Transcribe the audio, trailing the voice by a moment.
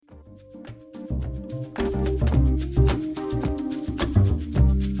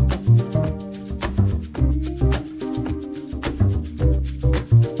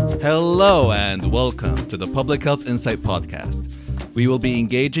Hello and welcome to the Public Health Insight Podcast. We will be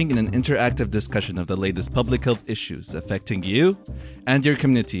engaging in an interactive discussion of the latest public health issues affecting you and your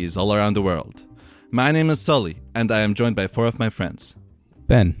communities all around the world. My name is Sully, and I am joined by four of my friends.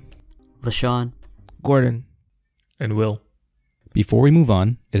 Ben, LaShawn, Gordon, and Will. Before we move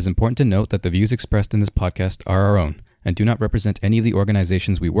on, it is important to note that the views expressed in this podcast are our own and do not represent any of the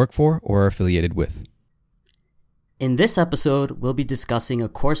organizations we work for or are affiliated with. In this episode, we'll be discussing a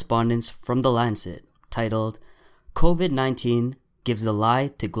correspondence from The Lancet titled COVID-19 Gives the Lie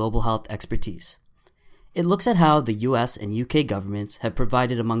to Global Health Expertise. It looks at how the US and UK governments have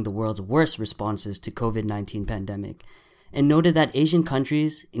provided among the world's worst responses to COVID-19 pandemic and noted that Asian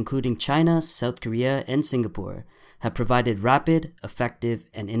countries, including China, South Korea, and Singapore, have provided rapid, effective,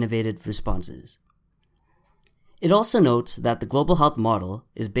 and innovative responses. It also notes that the global health model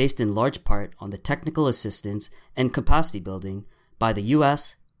is based in large part on the technical assistance and capacity building by the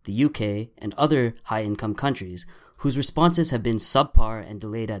US, the UK, and other high-income countries whose responses have been subpar and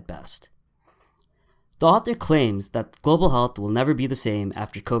delayed at best. The author claims that global health will never be the same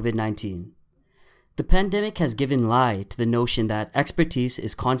after COVID-19. The pandemic has given lie to the notion that expertise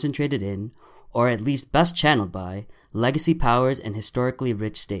is concentrated in, or at least best channeled by, legacy powers and historically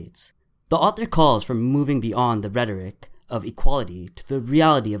rich states. The author calls for moving beyond the rhetoric of equality to the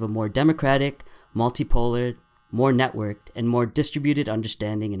reality of a more democratic, multipolar, more networked, and more distributed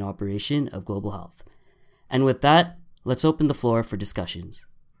understanding and operation of global health. And with that, let's open the floor for discussions.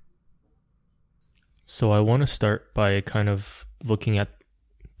 So I want to start by kind of looking at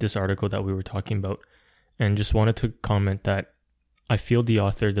this article that we were talking about and just wanted to comment that I feel the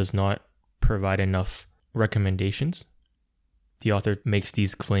author does not provide enough recommendations. The author makes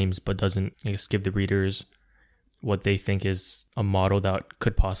these claims but doesn't, give the readers what they think is a model that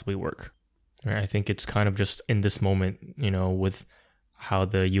could possibly work. Right? I think it's kind of just in this moment, with how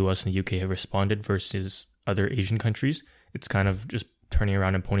the US and the UK have responded versus other Asian countries, it's kind of just turning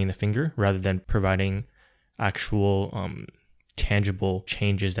around and pointing the finger rather than providing actual tangible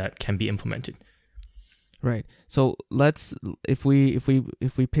changes that can be implemented. Right. So let's, if we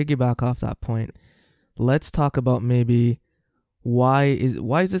piggyback off that point, let's talk about maybe why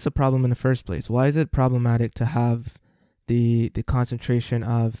is this a problem in the first place? Why is it problematic to have the concentration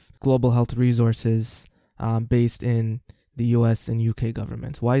of global health resources based in the US and UK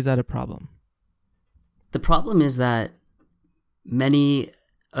governments? Why is that a problem? The problem is that many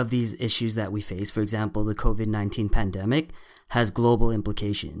of these issues that we face, for example, the COVID-19 pandemic, has global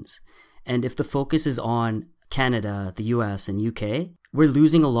implications. And if the focus is on Canada, the US, and UK, we're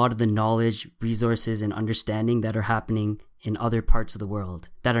losing a lot of the knowledge, resources, and understanding that are happening in other parts of the world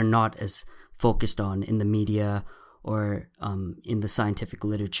that are not as focused on in the media or in the scientific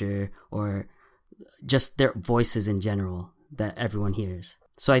literature or just their voices in general that everyone hears.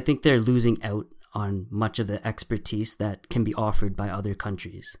 So I think they're losing out on much of the expertise that can be offered by other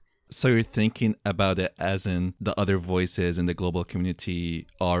countries. So you're thinking about it as in the other voices in the global community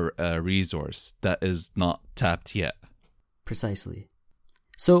are a resource that is not tapped yet. Precisely.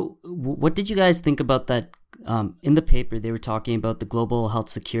 So what did you guys think about that? In the paper, they were talking about the Global Health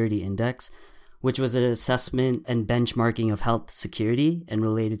Security Index, which was an assessment and benchmarking of health security and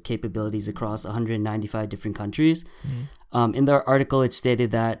related capabilities across 195 different countries. Mm-hmm. In their article, it stated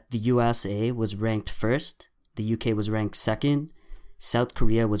that the USA was ranked first, the UK was ranked second, South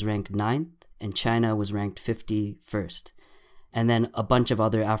Korea was ranked 9th, and China was ranked 51st. And then a bunch of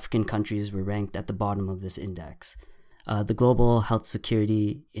other African countries were ranked at the bottom of this index. The Global Health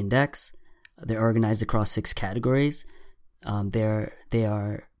Security Index, they're organized across 6 categories. They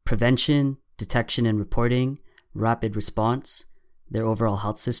are prevention, detection and reporting, rapid response, their overall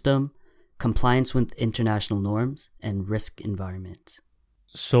health system, compliance with international norms, and risk environment.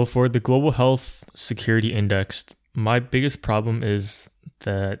 So for the Global Health Security Index, my biggest problem is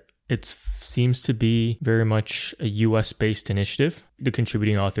that it seems to be very much a US-based initiative. The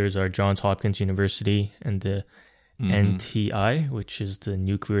contributing authors are Johns Hopkins University and the NTI, which is the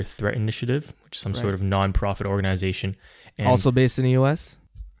Nuclear Threat Initiative, which is some sort of non-profit organization. And also based in the US?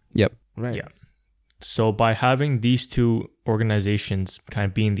 Yep. Right. Yeah. So by having these two organizations kind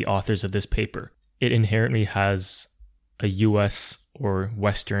of being the authors of this paper, it inherently has a US or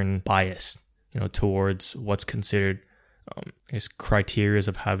Western bias, towards what's considered criteria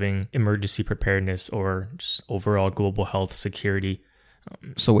of having emergency preparedness or just overall global health security.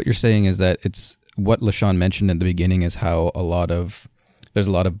 So what you're saying is that it's what LaShawn mentioned at the beginning is how there's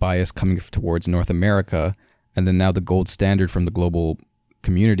a lot of bias coming towards North America, and then now the gold standard from the global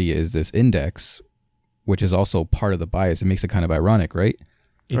community is this index, which is also part of the bias. It makes it kind of ironic, right?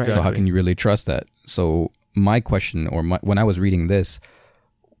 Exactly. So how can you really trust that? So my question, when I was reading this,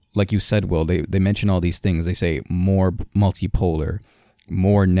 like you said, Will, they mention all these things. They say more multipolar,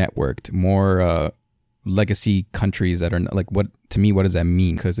 more networked, more legacy countries that are like, what to me, what does that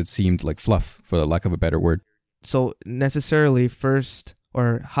mean? Because it seemed like fluff, for the lack of a better word. So necessarily first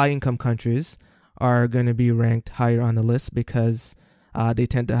or high income countries are going to be ranked higher on the list because they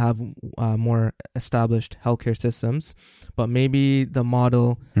tend to have more established healthcare systems. But maybe the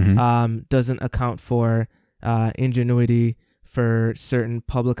model doesn't account for ingenuity for certain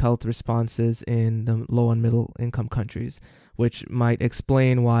public health responses in the low and middle income countries, which might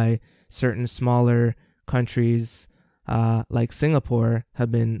explain why certain smaller countries like Singapore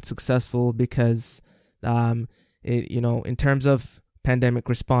have been successful because, in terms of pandemic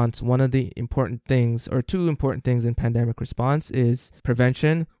response, one of the important things, or two important things in pandemic response, is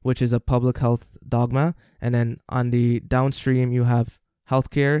prevention, which is a public health dogma. And then on the downstream, you have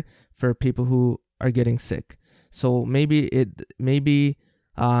healthcare for people who are getting sick. So maybe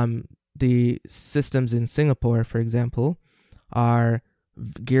the systems in Singapore, for example, are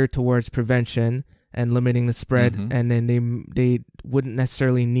geared towards prevention and limiting the spread, and then they wouldn't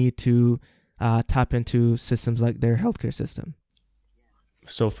necessarily need to tap into systems like their healthcare system.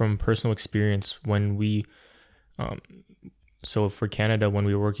 So from personal experience, when we, so for Canada, when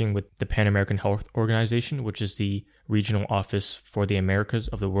we were working with the Pan American Health Organization, which is the regional office for the Americas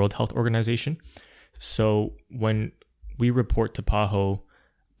of the World Health Organization. So when we report to PAHO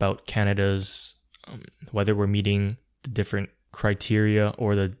about Canada's, whether we're meeting the different criteria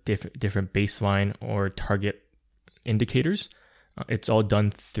or the different baseline or target indicators, it's all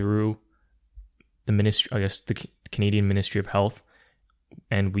done through the ministry, I guess the Canadian Ministry of Health.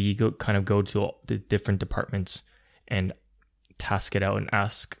 And we go to all the different departments and task it out and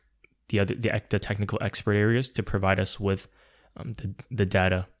ask the technical expert areas to provide us with the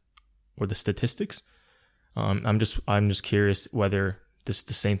data or the statistics. I'm just curious whether the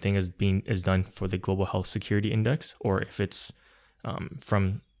same thing is done for the Global Health Security Index, or if it's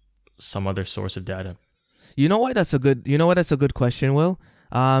from some other source of data. You know what? That's a good question, Will.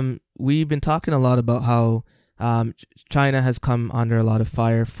 We've been talking a lot about how China has come under a lot of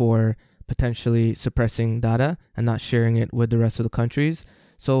fire for potentially suppressing data and not sharing it with the rest of the countries.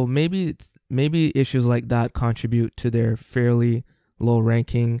 So maybe issues like that contribute to their fairly low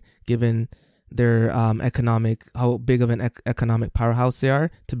ranking, given their how big of an economic powerhouse they are,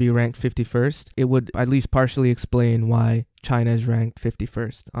 to be ranked 51st. It would at least partially explain why China is ranked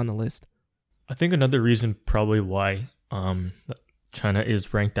 51st on the list. I think another reason probably why China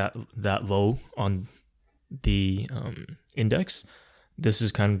is ranked that low on the index. This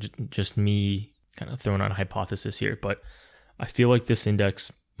is kind of just me kind of throwing out a hypothesis here, but I feel like this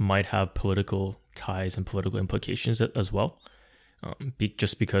index might have political ties and political implications as well,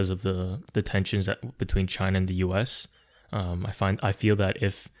 just because of the tensions between China and the U.S. I feel that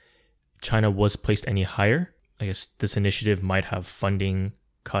if China was placed any higher, I guess this initiative might have funding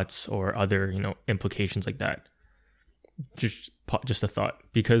cuts or other implications like that. Just a thought,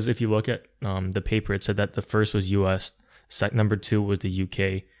 because if you look at the paper, it said that the first was US, number 2 was the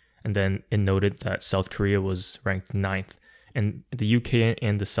UK, and then it noted that South Korea was ranked 9th. And the UK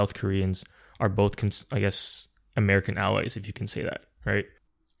and the South Koreans are both, I guess, American allies, if you can say that, right?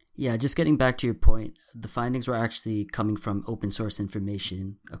 Yeah, just getting back to your point, the findings were actually coming from open source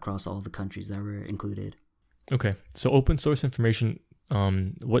information across all the countries that were included. Okay, so open source information,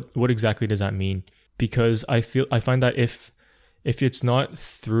 what exactly does that mean? Because I find that if it's not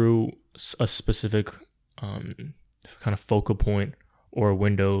through a specific kind of focal point or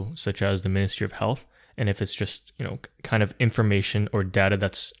window, such as the Ministry of Health, and if it's just kind of information or data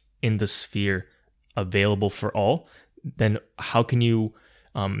that's in the sphere available for all, then how can you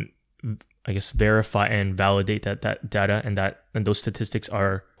I guess verify and validate that data and those statistics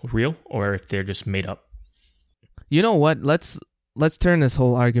are real, or if they're just made up? You know what? Let's turn this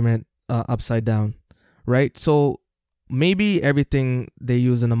whole argument upside down, right? So maybe everything they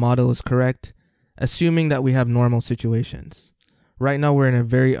use in the model is correct, assuming that we have normal situations. Right now, we're in a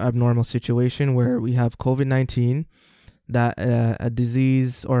very abnormal situation where we have COVID-19, that a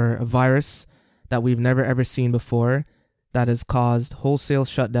disease or a virus that we've never ever seen before, that has caused wholesale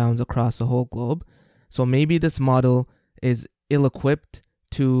shutdowns across the whole globe. So maybe this model is ill-equipped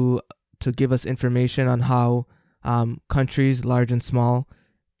to give us information on how countries, large and small,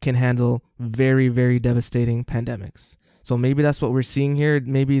 can handle very, very devastating pandemics. So maybe that's what we're seeing here.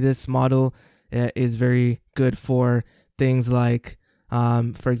 Maybe this model is very good for things like,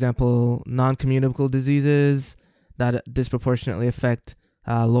 for example, non-communicable diseases that disproportionately affect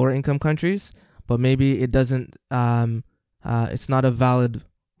lower income countries. But maybe it doesn't, it's not a valid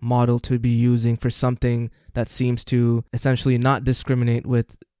model to be using for something that seems to essentially not discriminate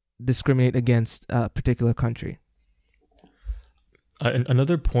with discriminate against a particular country.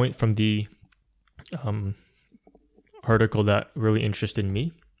 Another point from the article that really interested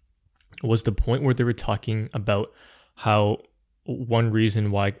me was the point where they were talking about how one reason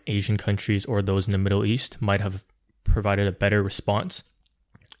why Asian countries or those in the Middle East might have provided a better response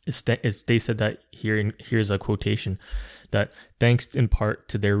is they said that here's a quotation, that thanks in part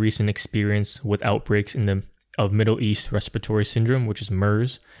to their recent experience with outbreaks of Middle East respiratory syndrome, which is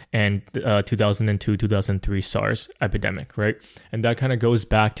MERS, and 2002-2003 SARS epidemic, right? And that kind of goes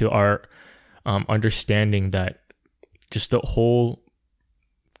back to our understanding that just the whole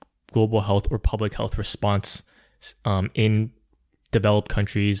global health or public health response in developed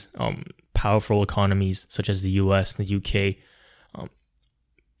countries, powerful economies such as the US and the UK,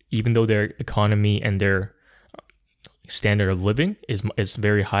 even though their economy and their standard of living is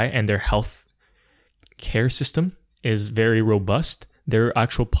very high and their health care system is very robust, their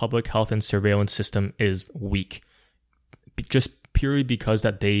actual public health and surveillance system is weak, just purely because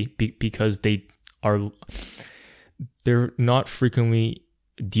they're not frequently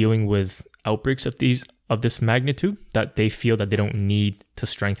dealing with outbreaks of this magnitude, that they feel that they don't need to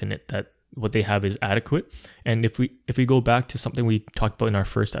strengthen it, that what they have is adequate. And if we go back to something we talked about in our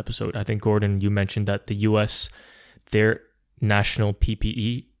first episode, I think, Gordon, you mentioned that the US, their national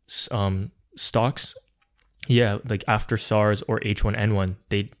PPE stocks, like after SARS or H1N1,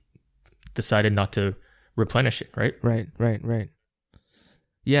 they decided not to replenish it, right? Right.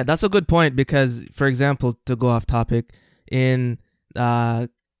 Yeah, that's a good point, because, for example, to go off topic, in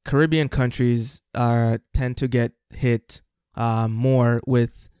Caribbean countries tend to get hit more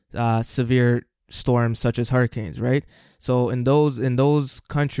with severe storms such as hurricanes, right? So in those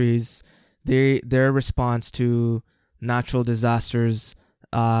countries, their response to natural disasters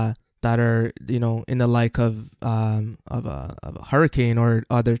that are, in the like of a hurricane or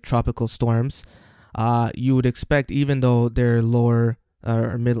other tropical storms, you would expect, even though they're lower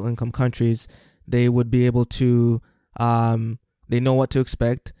or middle income countries, they would be able to they know what to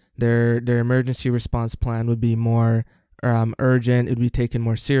expect. Their emergency response plan would be more urgent. It would be taken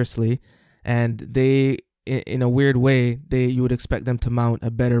more seriously, and they, in a weird way, you would expect them to mount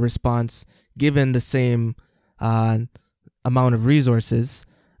a better response given the same amount of resources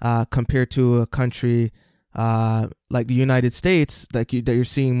compared to a country like the United States that you're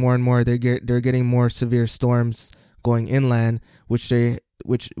seeing more and more. They're getting more severe storms going inland, which they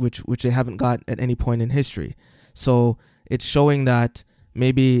haven't got at any point in history. So it's showing that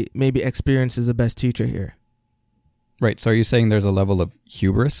maybe experience is the best teacher here. Right. So are you saying there's a level of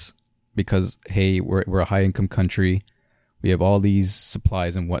hubris because, hey, we're a high income country, we have all these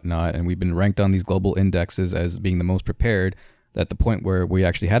supplies and whatnot, and we've been ranked on these global indexes as being the most prepared, that at the point where we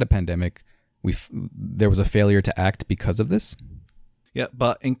actually had a pandemic, there was a failure to act because of this? Yeah,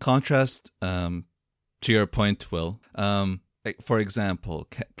 but in contrast to your point, Will, for example,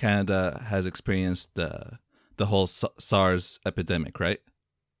 Canada has experienced the whole SARS epidemic, right?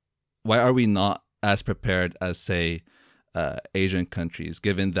 Why are we not as prepared as, say, Asian countries,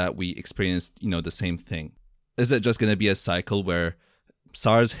 given that we experienced, the same thing? Is it just going to be a cycle where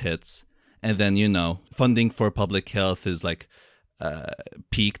SARS hits and then, funding for public health is like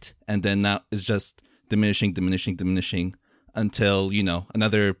peaked, and then now it's just diminishing until,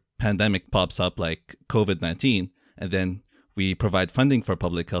 another pandemic pops up like COVID-19, and then we provide funding for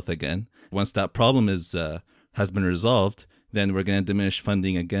public health again. Once that problem has been resolved, then we're going to diminish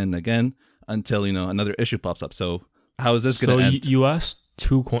funding again until, another issue pops up. So how is this going to end? So you asked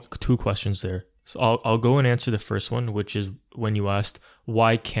two questions there. So I'll go and answer the first one, which is when you asked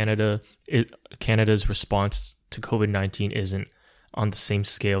why Canada's response to COVID-19 isn't on the same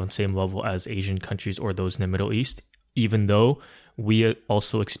scale and same level as Asian countries or those in the Middle East, even though we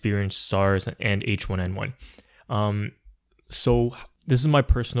also experienced SARS and H1N1. So this is my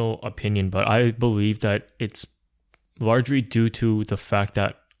personal opinion, but I believe that it's largely due to the fact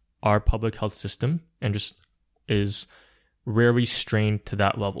that our public health system and just is rarely strained to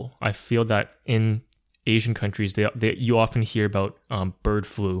that level. I feel that in Asian countries, you often hear about bird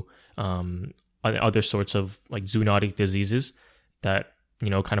flu, other sorts of like zoonotic diseases that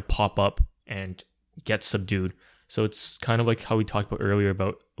kind of pop up and get subdued. So it's kind of like how we talked about earlier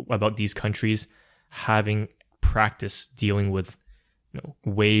about these countries having practice dealing with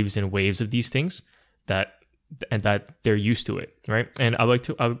waves and waves of these things that they're used to it, right? And I would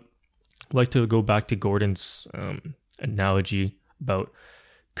like to go back to Gordon's analogy about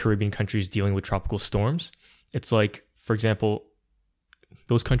Caribbean countries dealing with tropical storms. It's like, for example,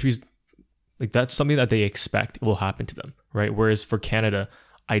 those countries, like that's something that they expect will happen to them, right? Whereas for Canada,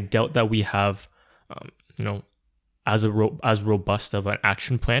 I doubt that we have, as robust of an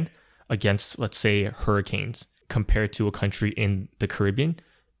action plan against, let's say, hurricanes compared to a country in the Caribbean,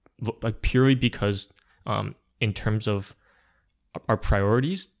 like purely because in terms of our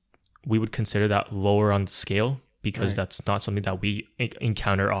priorities, we would consider that lower on the scale because that's not something that we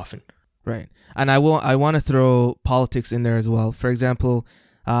encounter often. Right. And I want to throw politics in there as well. For example,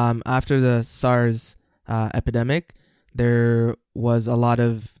 after the SARS epidemic, there was a lot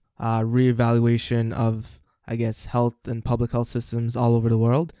of reevaluation of, I guess, health and public health systems all over the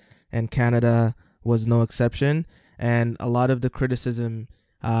world, and Canada was no exception. And a lot of the criticism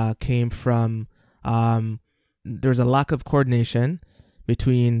came from there's a lack of coordination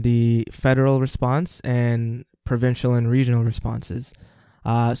between the federal response and provincial and regional responses.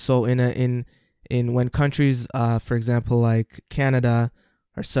 So in when countries, for example, like Canada,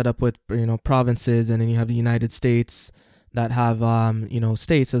 are set up with provinces, and then you have the United States that have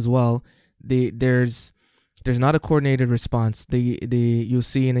states as well. There's not a coordinated response. You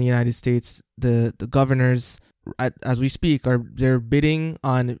see in the United States the governors, as we speak, they're bidding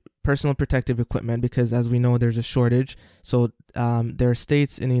on personal protective equipment because, as we know, there's a shortage. So there are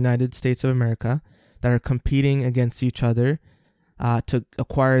states in the United States of America that are competing against each other to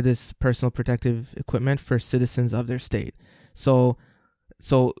acquire this personal protective equipment for citizens of their state. So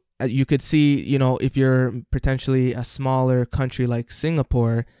you could see, if you're potentially a smaller country like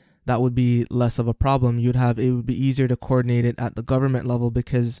Singapore, that would be less of a problem. It would be easier to coordinate it at the government level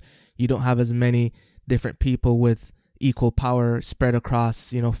because you don't have as many different people with equal power spread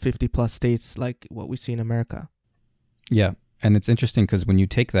across, 50 plus states like what we see in America. Yeah. And it's interesting because when you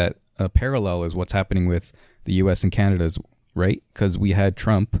take that parallel is what's happening with the US and Canada's, right? Because we had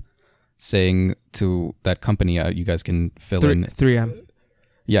Trump saying to that company, you guys can fill in 3M.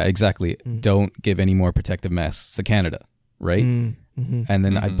 Yeah, exactly. Don't give any more protective masks to Canada, right? Mm-hmm. And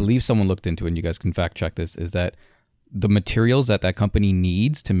then I believe someone looked into it, and you guys can fact check this, is that the materials that company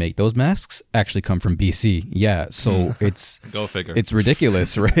needs to make those masks actually come from BC. Yeah, so it's go figure. It's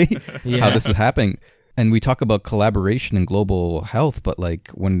ridiculous, right? How this is happening. And we talk about collaboration and global health, but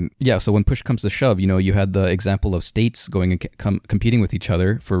when push comes to shove, you had the example of states going and competing with each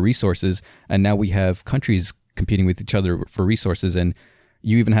other for resources, and now we have countries competing with each other for resources, and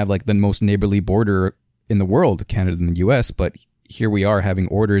you even have the most neighborly border in the world, Canada and the US, but here we are having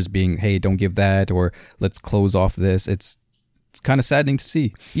orders being, hey, don't give that, or let's close off this. It's kind of saddening to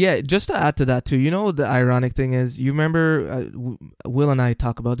see. Yeah, just to add to that too, the ironic thing is, you remember, Will and I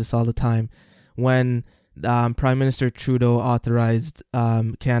talk about this all the time, when Prime Minister Trudeau authorized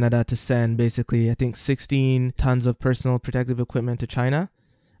Canada to send basically, I think, 16 tons of personal protective equipment to China,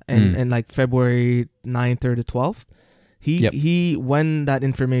 and February 9th or the 12th. He when that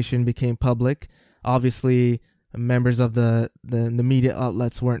information became public, obviously members of the media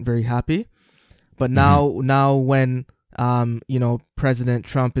outlets weren't very happy. But now when President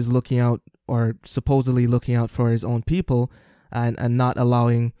Trump is looking out, or supposedly looking out, for his own people, and not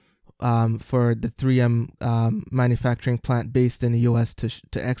allowing for the 3M manufacturing plant based in the US to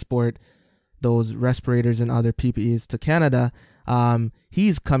export those respirators and other PPEs to Canada,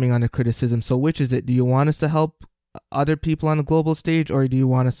 he's coming under criticism. So which is it? Do you want us to help other people on the global stage, or do you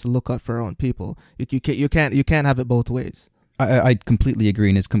want us to look out for our own people? You can't have it both ways. I completely agree,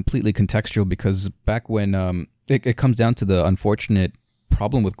 and it's completely contextual, because back when it comes down to the unfortunate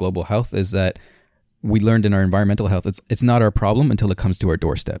problem with global health is that we learned in our environmental health, it's not our problem until it comes to our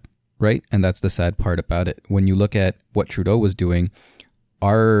doorstep, right? And that's the sad part about it. When you look at what Trudeau was doing,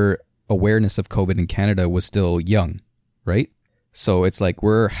 our awareness of COVID in Canada was still young, right? So it's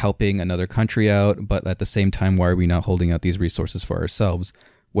we're helping another country out, but at the same time, why are we not holding out these resources for ourselves?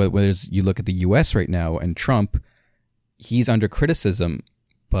 Whereas you look at the US right now, and Trump, he's under criticism,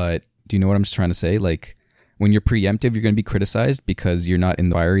 but do you know what I'm just trying to say? When you're preemptive, you're going to be criticized because you're not in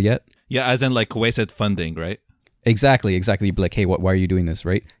the fire yet. Yeah, as in wasted funding, right? Exactly. You'd be hey, why are you doing this,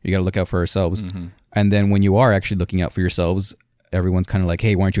 right? You got to look out for ourselves. Mm-hmm. And then when you are actually looking out for yourselves, everyone's kind of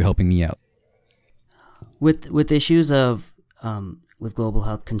hey, why aren't you helping me out? With issues of with global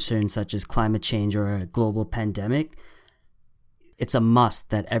health concerns such as climate change or a global pandemic, it's a must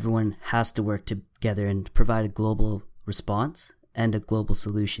that everyone has to work together and provide a global response and a global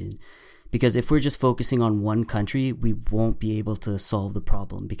solution. Because if we're just focusing on one country, we won't be able to solve the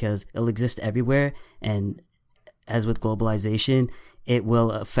problem, because it'll exist everywhere. And as with globalization, it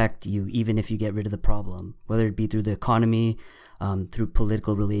will affect you even if you get rid of the problem, whether it be through the economy, through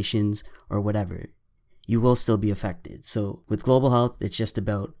political relations, or whatever. You will still be affected. So with global health, it's just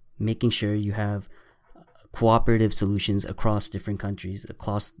about making sure you have cooperative solutions across different countries,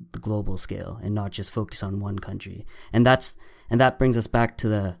 across the global scale, and not just focus on one country. And that brings us back to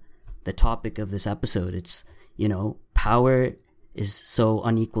the topic of this episode. It's, power is so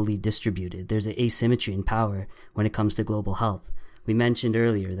unequally distributed. There's an asymmetry in power when it comes to global health. We mentioned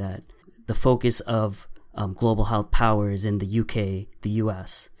earlier that the focus of global health power is in the UK, the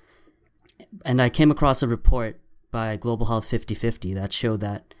US. And I came across a report by Global Health 50/50 that showed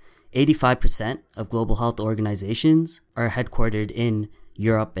that 85% of global health organizations are headquartered in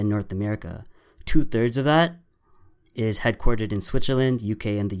Europe and North America. 2/3 of that is headquartered in Switzerland,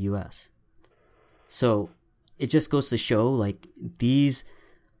 UK, and the US. So it just goes to show, like, these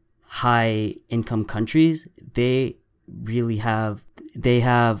high income countries, they have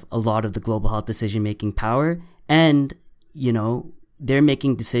a lot of the global health decision making power, and they're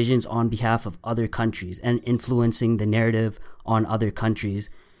making decisions on behalf of other countries and influencing the narrative on other countries.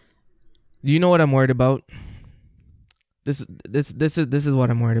 Do you know what I'm worried about? This is what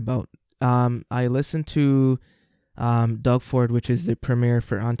I'm worried about. I listened to Doug Ford, which is the premier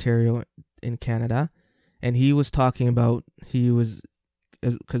for Ontario in Canada, and he was talking about, because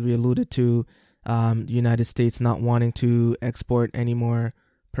we alluded to the United States not wanting to export any more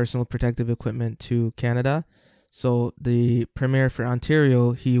personal protective equipment to Canada. So the premier for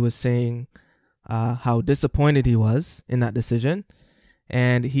Ontario, he was saying how disappointed he was in that decision.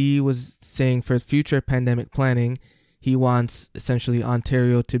 And he was saying for future pandemic planning, he wants essentially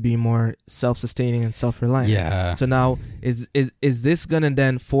Ontario to be more self-sustaining and self-reliant. Yeah. So now, is this going to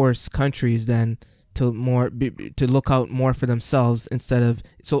then force countries then to look out more for themselves instead of...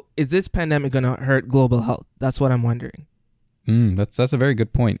 So is this pandemic going to hurt global health? That's what I'm wondering. That's a very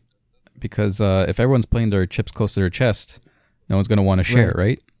good point. Because if everyone's playing their chips close to their chest, no one's going to want to share,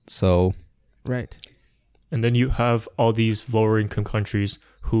 right? So... Right. And then you have all these lower income countries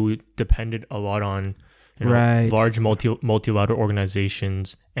who depended a lot on large multilateral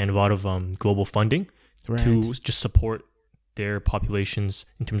organizations and a lot of global funding to just support their populations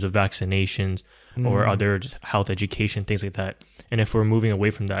in terms of vaccinations or other just health education, things like that. And if we're moving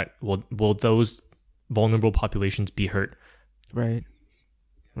away from that, will those vulnerable populations be hurt? Right.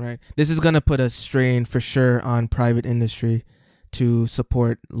 This is going to put a strain for sure on private industry to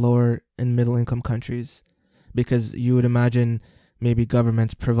support lower and middle income countries, because you would imagine maybe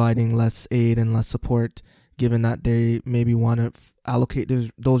governments providing less aid and less support, given that they maybe want to allocate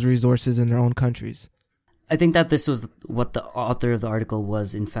those resources in their own countries. I think that this was what the author of the article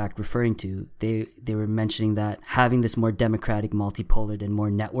was in fact referring to. They were mentioning that having this more democratic, multipolar, and more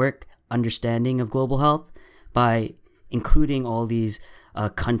network understanding of global health, by including all these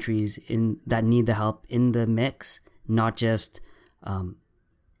countries that need the help in the mix, not just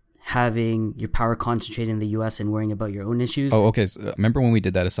having your power concentrated in the U.S. and worrying about your own issues. Oh, okay. So remember when we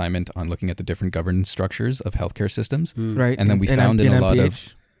did that assignment on looking at the different governance structures of healthcare systems? Right. And then we found in a lot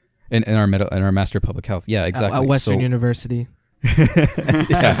of... In our Master of Public Health. Yeah, exactly. At Western University.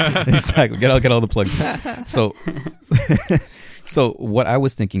 Yeah, exactly. Get all the plugs. So what I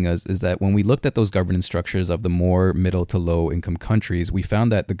was thinking is that when we looked at those governance structures of the more middle to low income countries, we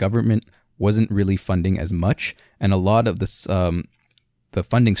found that the government wasn't really funding as much, and a lot of this, the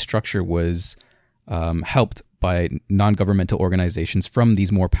funding structure was helped by non-governmental organizations from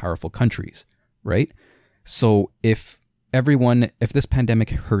these more powerful countries, right? So if this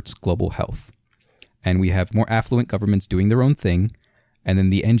pandemic hurts global health, and we have more affluent governments doing their own thing, and then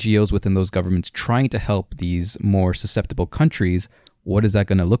the NGOs within those governments trying to help these more susceptible countries, what is that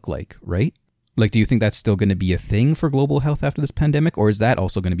going to look like, right? Like, do you think that's still going to be a thing for global health after this pandemic, or is that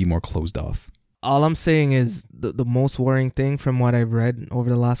also going to be more closed off? All I'm saying is the most worrying thing from what I've read over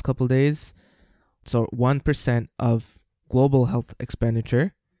the last couple of days, so 1% of global health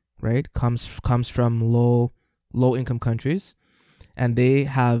expenditure, right, comes from low income countries, and they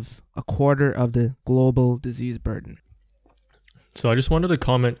have a quarter of the global disease burden. So I just wanted to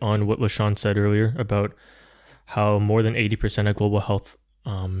comment on what LaShawn said earlier about how more than 80% of global health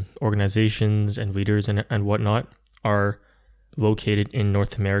organizations and leaders and whatnot are located in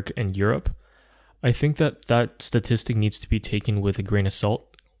North America and Europe. I think that statistic needs to be taken with a grain of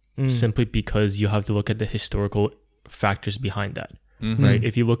salt, simply because you have to look at the historical factors behind that. Mm-hmm. Right?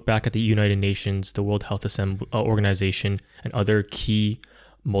 If you look back at the United Nations, the World Health Organization, and other key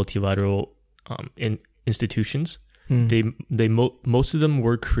multilateral institutions, most of them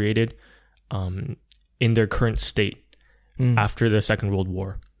were created in their current state after the Second World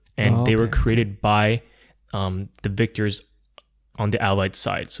War, and they were created by the victors on the Allied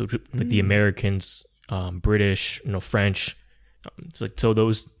side, so like the Americans, British, French, so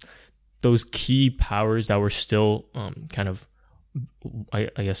those key powers that were still kind of, I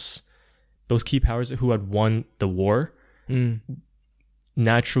guess, those key powers who had won the war,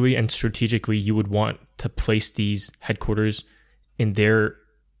 naturally and strategically, you would want to place these headquarters in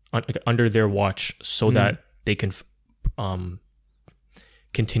under their watch, so that they can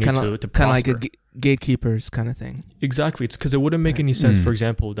continue to prosper. Kind of like a gatekeepers kind of thing. Exactly. It's because it wouldn't make any sense, for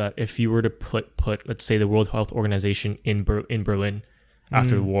example, that if you were to put let's say the World Health Organization in Berlin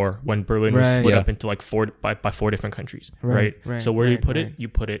after the war, when Berlin was split up into like four different countries, right? So where do you put it? You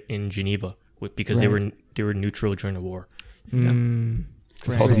put it in Geneva because they were neutral during the war.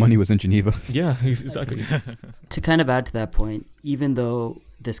 All the money was in Geneva. Yeah, exactly. To kind of add to that point, even though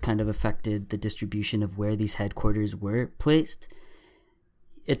this kind of affected the distribution of where these headquarters were placed,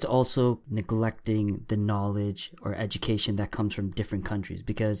 it's also neglecting the knowledge or education that comes from different countries.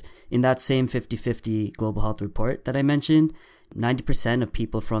 Because in that same 50-50 global health report that I mentioned, 90% of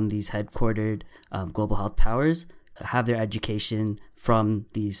people from these headquartered global health powers have their education from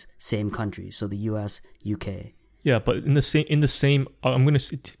these same countries. So the US, UK. Yeah, but in the same, I'm going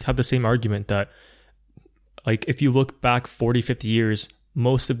to have the same argument that, like, if you look back 40, 50 years,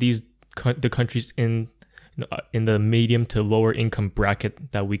 most of the countries in the medium to lower income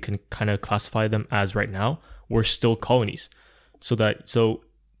bracket that we can kind of classify them as right now were still colonies. So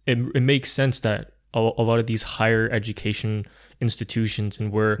it makes sense that a lot of these higher education institutions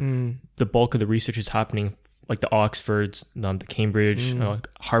and where the bulk of the research is happening, like the Oxfords, the Cambridge,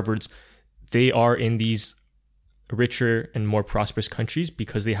 Harvards, they are in these richer and more prosperous countries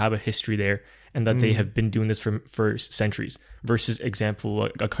because they have a history there and that they have been doing this for centuries, versus example,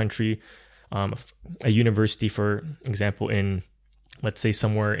 a country, a university, for example, in, let's say,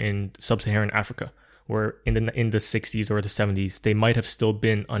 somewhere in sub-Saharan Africa, where in the 60s or the 70s, they might have still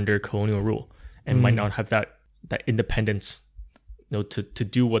been under colonial rule and might not have that independence, to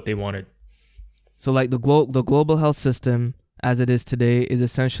do what they wanted. So like the global health system as it is today is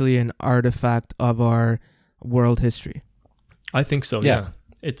essentially an artifact of our world history. I think so. Yeah.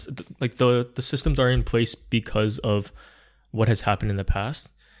 It's like the systems are in place because of what has happened in the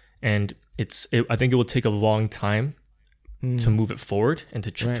past, and I think it will take a long time to move it forward and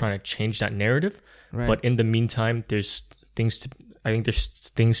to try to change that narrative. Right. But in the meantime, there's things to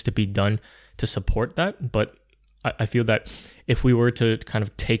be done to support that. But I feel that if we were to kind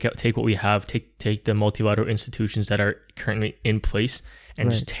of take what we have, take the multilateral institutions that are currently in place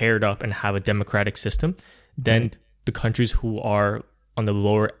and just tear it up and have a democratic system, then the countries who are on the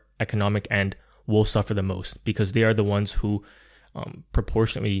lower economic end will suffer the most, because they are the ones who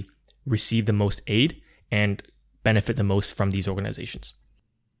proportionately receive the most aid and benefit the most from these organizations.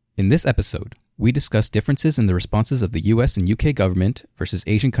 In this episode, we discuss differences in the responses of the US and UK government versus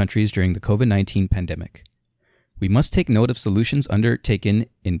Asian countries during the COVID-19 pandemic. We must take note of solutions undertaken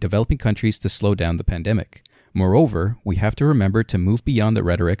in developing countries to slow down the pandemic. Moreover, we have to remember to move beyond the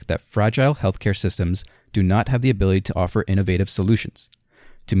rhetoric that fragile healthcare systems do not have the ability to offer innovative solutions.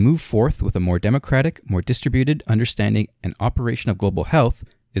 To move forth with a more democratic, more distributed understanding and operation of global health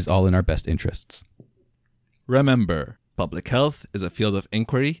is all in our best interests. Remember, public health is a field of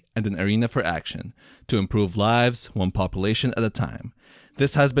inquiry and an arena for action to improve lives one population at a time.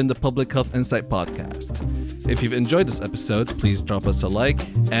 This has been the Public Health Insight Podcast. If you've enjoyed this episode, please drop us a like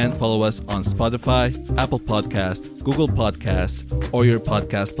and follow us on Spotify, Apple Podcast, Google Podcast, or your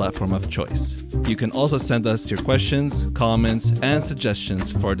podcast platform of choice. You can also send us your questions, comments, and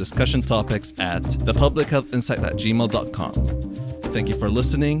suggestions for discussion topics at thepublichealthinsight@gmail.com. Thank you for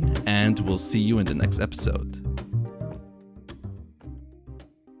listening, and we'll see you in the next episode.